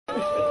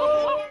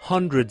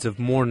Hundreds of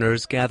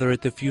mourners gather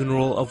at the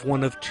funeral of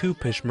one of 2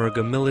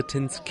 Peshmerga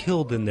militants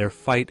killed in their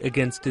fight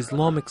against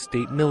Islamic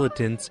State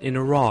militants in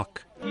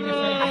Iraq.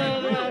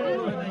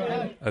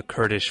 A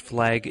Kurdish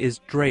flag is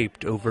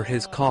draped over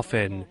his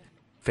coffin.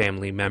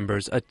 Family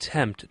members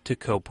attempt to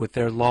cope with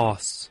their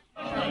loss.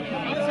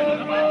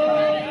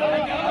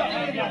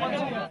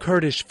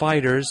 Kurdish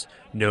fighters,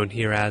 known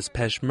here as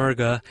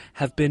Peshmerga,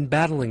 have been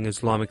battling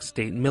Islamic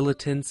State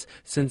militants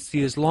since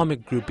the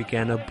Islamic group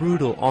began a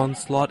brutal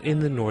onslaught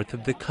in the north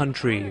of the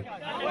country.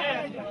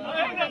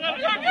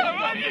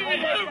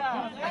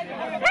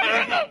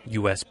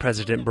 U.S.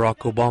 President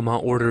Barack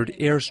Obama ordered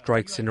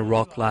airstrikes in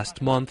Iraq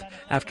last month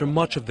after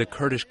much of the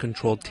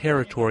Kurdish-controlled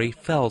territory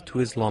fell to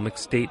Islamic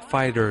State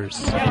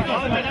fighters.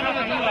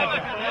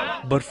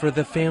 But for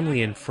the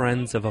family and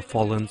friends of a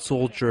fallen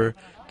soldier,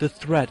 the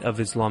threat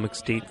of Islamic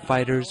State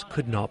fighters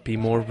could not be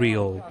more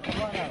real.